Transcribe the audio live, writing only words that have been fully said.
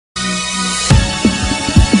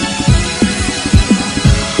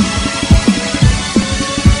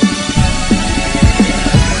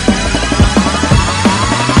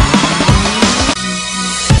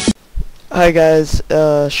Hi guys,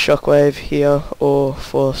 Shockwave here, or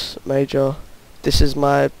Force Major. This is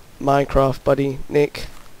my Minecraft buddy, Nick.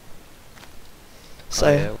 So,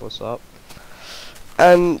 oh, yeah, what's up?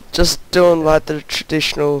 and just doing like the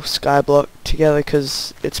traditional SkyBlock together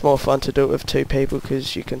because it's more fun to do it with two people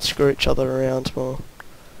because you can screw each other around more.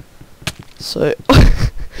 So,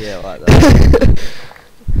 Yeah, like that.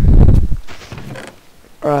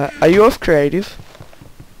 Alright, are you off creative?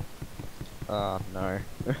 No.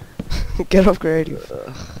 Get off creative.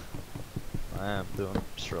 I am doing,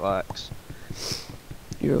 just relax.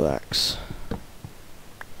 You relax.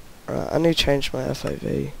 Alright, I need to change my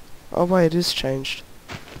FAV. Oh wait, it is changed.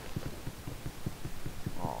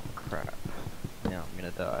 Oh crap. Now I'm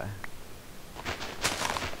gonna die.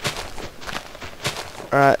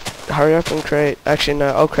 Alright, hurry up and create. Actually, no,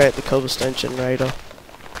 I'll create the cobblestone generator.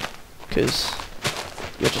 Because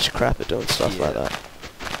you're just crap at doing stuff like that.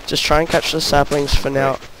 Just try and catch the saplings for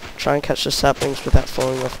now. Try and catch the saplings without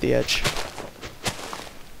falling off the edge.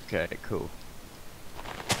 Okay, cool.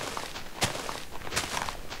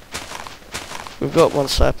 We've got one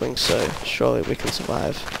sapling, so surely we can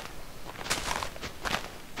survive.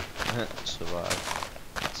 Survive.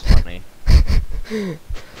 It's funny.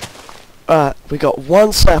 Alright, we got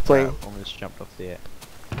one sapling. Almost jumped off there.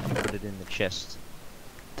 Put it in the chest.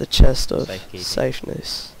 The chest of Safekeeping.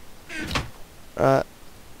 safeness. Alright,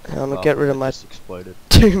 I'm gonna Oh, get rid of it my just exploded.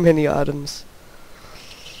 too many items.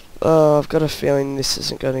 Oh, I've got a feeling this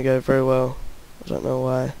isn't going to go very well. I don't know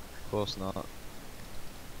why. Of course not.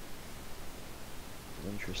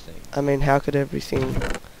 Interesting. I mean, how could everything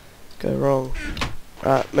go wrong?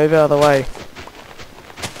 Right, move out of the way.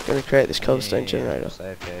 I'm gonna create this cobblestone generator.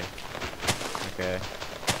 Okay. Okay.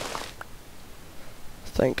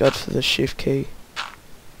 Thank God for the shift key.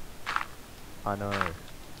 I know. I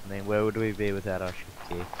mean, where would we be without our shift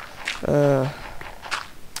key?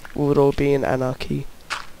 We would all be in anarchy.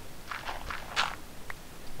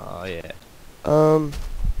 Oh yeah.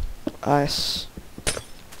 Ice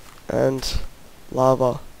and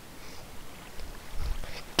lava.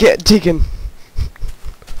 Get digging.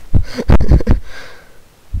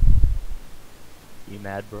 You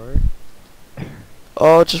mad, bro?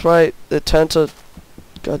 Oh, just wait. It turned to.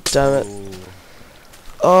 God damn it. Ooh.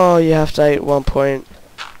 Oh, you have to 8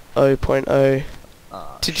 1.0.0.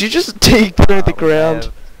 Did you just dig through the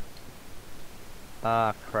ground?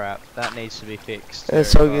 Ah, crap. That needs to be fixed.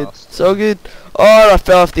 It's very all good. fast. It's all good. Oh, I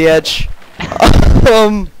fell off the edge.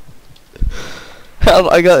 How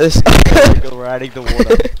I got this? You're riding the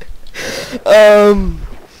water.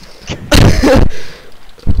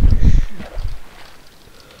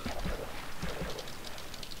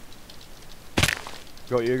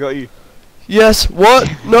 Got you, got you. Yes. What?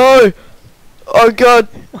 No. Oh God.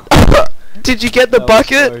 Did you get the That was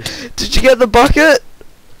bucket? close. Did you get the bucket?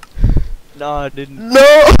 No, I didn't. No.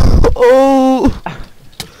 Oh.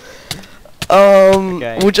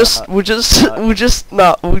 Okay, we'll just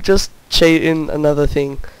cheat in another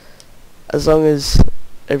thing, as long as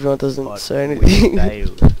everyone doesn't But say we anything.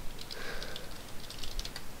 failed.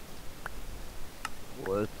 What?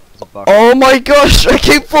 There's a bucket. Oh my gosh! I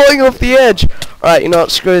keep falling off the edge. Alright, you know what?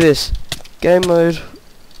 Screw this. Game mode.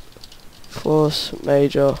 Force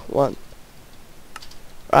Major 1.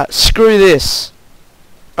 Alright, screw this.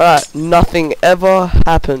 Alright, nothing ever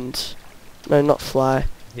happened. No, not fly.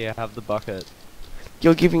 Here, have the bucket.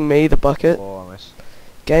 You're giving me the bucket. Oh, almost.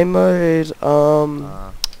 Game mode,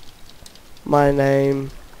 my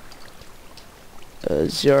name,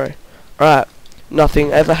 0. Alright,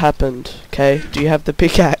 nothing ever happened, okay? Do you have the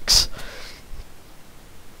pickaxe?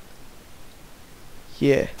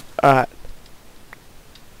 Yeah, alright.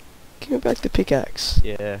 Give me back the pickaxe.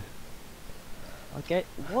 Yeah. Okay,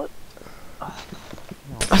 what? Oh,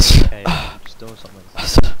 okay, I'm just doing something.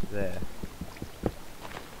 There.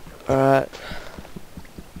 Alright.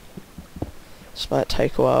 This might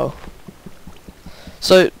take a while.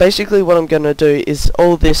 So basically what I'm gonna do is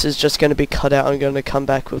all this is just gonna be cut out. I'm gonna come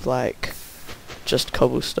back with like just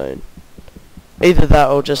cobblestone. Either that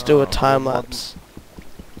or just do a time lapse.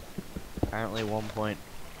 Apparently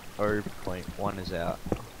 1.0.1 is out.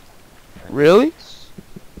 Really?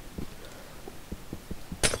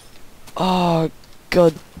 Oh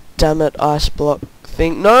God damn it, ice block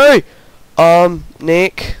thing. No!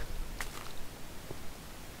 Nick.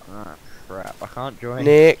 Ah, crap. I can't join.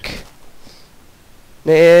 Nick.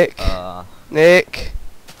 I'm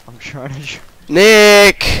trying to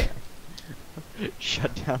Nick.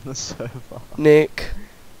 shut down the server. Nick.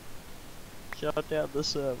 Shut down the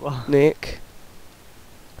server. Nick.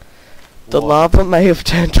 The What? lava may have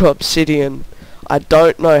turned to obsidian. I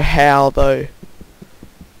don't know how though.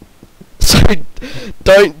 So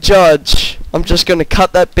don't judge. I'm just gonna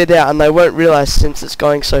cut that bit out and they won't realise since it's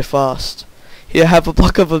going so fast. Here, have a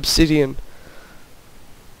block of obsidian.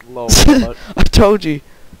 Lol, what? I told you.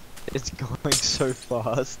 It's going so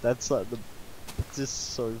fast. That's like the. It's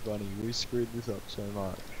just so funny. We screwed this up so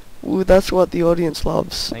much. Ooh, that's what the audience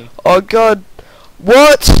loves. Thank Oh you. god.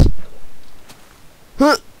 What?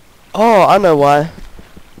 Huh. Oh, I know why.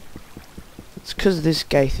 It's 'cause of this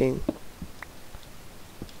gay thing.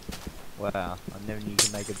 Wow, I never knew you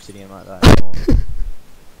could make obsidian like that anymore.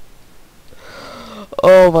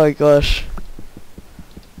 Oh my gosh.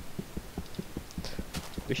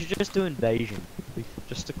 We should just do invasion.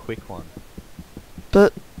 Just a quick one.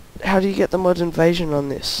 But how do you get the mod invasion on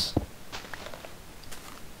this?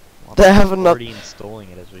 I'm They have another already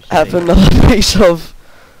installing it as we speak. have another piece of.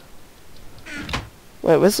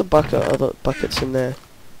 Wait, where's the bucket? Oh, the bucket's in there.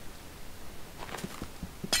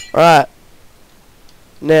 Alright.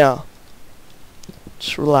 Now.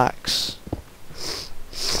 Just relax.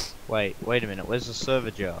 Wait a minute. Where's the server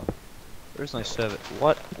jar? There's no server.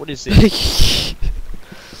 What? What is this?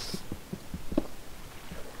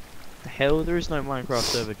 The hell? There is no Minecraft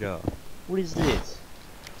server jar. What is this?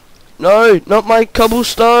 No, not my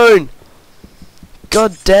cobblestone!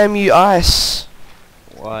 God damn you, ice!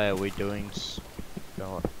 Why are we doing?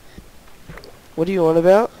 God. What do you want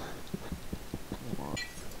about?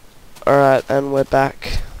 Alright, and we're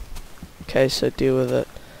back. Okay, so deal with it.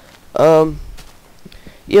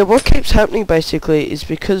 Yeah, what keeps happening basically is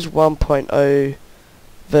because 1.0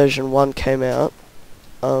 version 1 came out,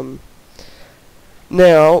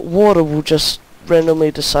 now water will just randomly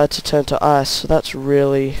decide to turn to ice, so that's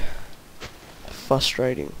really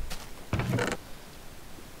frustrating.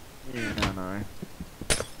 Yeah, I know.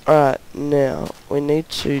 Alright, now we need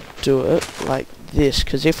to do it like this,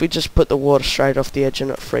 because if we just put the water straight off the edge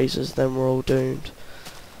and it freezes, then we're all doomed.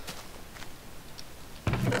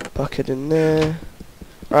 Bucket in there.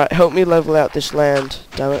 Alright, help me level out this land,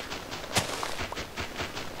 damn it.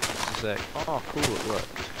 Just a sec. Oh, cool, it worked.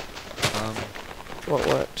 What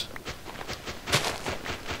worked?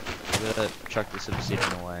 I'm gonna chuck this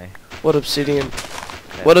obsidian away. What obsidian?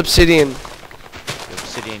 Okay. What obsidian? The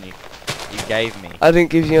obsidian you gave me. I didn't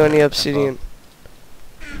give you any obsidian.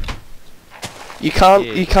 You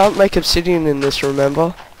can't make obsidian in this,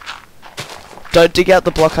 remember? Don't dig out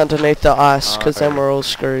the block underneath the ice, because then we're all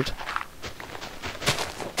screwed.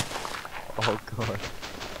 Oh god.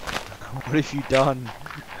 What have you done?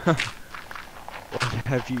 What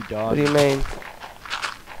have you done? What do you mean?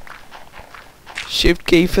 Shift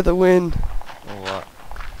key for the win. Or what?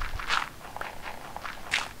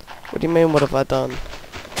 What do you mean, what have I done?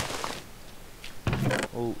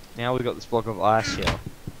 Well, now we've got this block of ice here.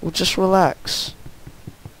 Well, just relax.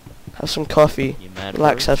 Have some coffee. You mad,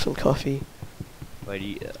 Relax, bro? have some coffee.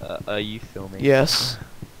 Wait, are you filming? Yes.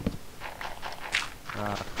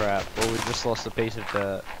 Ah, crap. Well, we just lost a piece of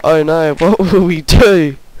dirt. Oh no, what will we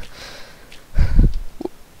do?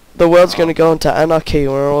 The world's gonna go into anarchy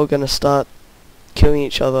and we're all gonna start killing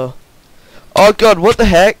each other. Oh god, what the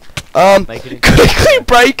heck? Make it Quickly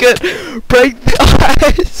break it! Break the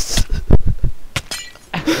ice!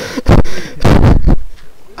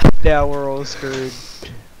 Now we're all screwed.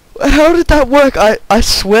 How did that work? I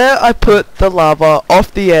swear I put the lava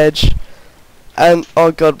off the edge and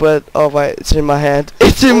oh god, where, oh wait, it's in my hand.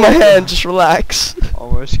 It's in my hand, just relax.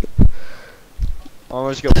 Almost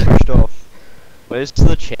got pushed off. Where's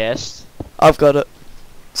the chest? I've got it.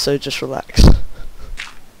 So just relax.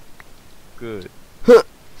 Good.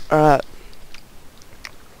 Alright.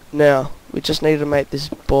 Now, we just need to make this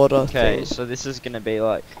border Okay, thing. so this is gonna be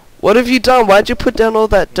like What have you done? Why'd you put down all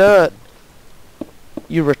that dirt?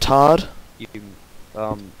 You retard.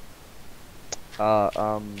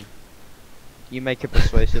 you make a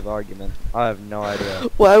persuasive argument. I have no idea.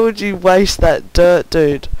 Why would you waste that dirt,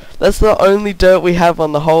 dude? That's the only dirt we have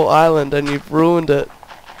on the whole island and you've ruined it.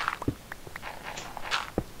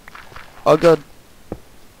 Oh god.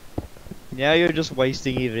 Now you're just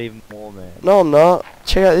wasting it even more, man. No, I'm not.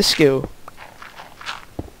 Check out this skill.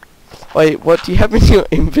 Wait, what do you have in your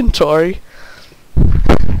inventory?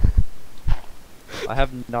 I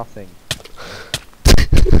have nothing.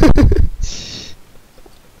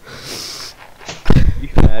 You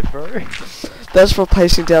mad, bro? That's for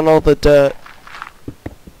placing down all the dirt.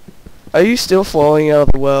 Are you still falling out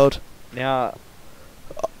of the world? Now,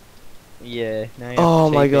 yeah. Now you have Oh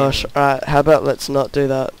to my TP gosh. me. Alright, how about let's not do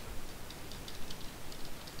that.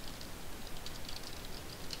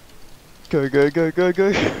 Go, go, go, go,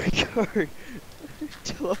 go, go!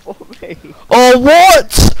 Teleport me! Oh,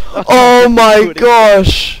 what? Oh my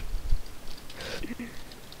gosh.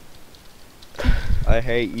 I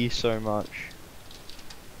hate you so much.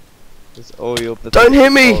 It's all your Don't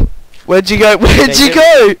hit me! fault. Where'd you go? Where'd you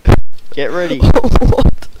go? Get ready.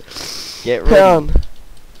 What? Get ready. Down.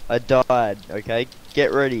 I died. Okay.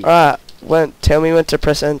 Get ready. Alright, tell me when to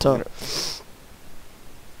press enter.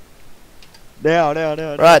 Now.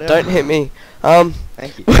 Right, don't hit me.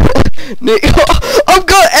 Thank you. Nick, I've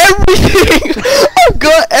got everything! I've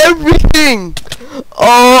got everything!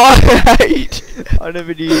 Oh, I hate. I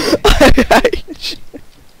never knew. I hate you.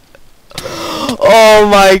 Oh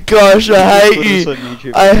my gosh, I hate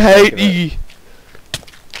you. I hate you.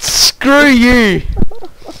 Screw you.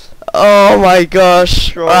 Oh my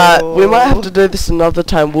gosh. Right, we might have to do this another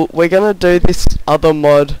time. We're gonna do this other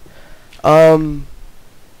mod.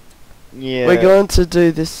 Yeah. We're going to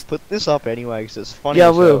do this. Put this up anyway, 'cause it's funny. Yeah, I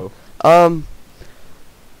as will. hell.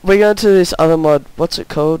 We're going to this other mod. What's it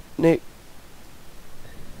called, Nick?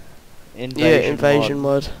 Invasion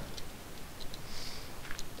mod.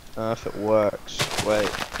 If it works. Wait.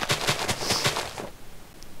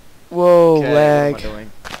 Whoa, Okay, lag. what am I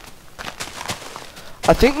doing?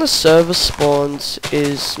 I think the server spawns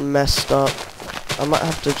is messed up. I might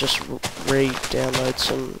have to just re-download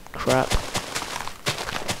some crap.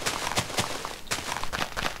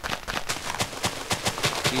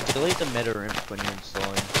 Do you delete the meta imp when you're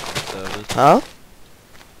installing servers? Huh?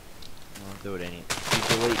 I'll do it any. You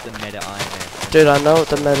delete the meta IMF. Dude, I know what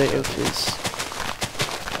the meta if is.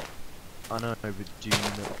 I know, but do you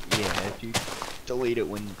know? Yeah, if you delete it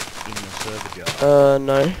when in your server jar.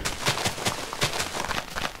 No.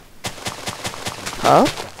 Huh?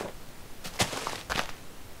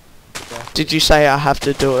 Did you say I have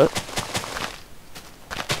to do it?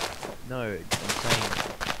 No, I'm saying,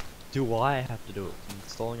 do I have to do it? I'm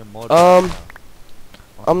installing a mod.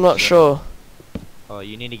 I'm not sure. Oh,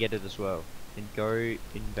 you need to get it as well. And go in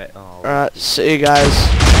bed. Oh. Alright, see you guys.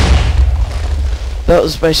 That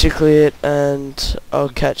was basically it, and I'll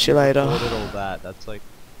catch you later. Recorded all that. That's like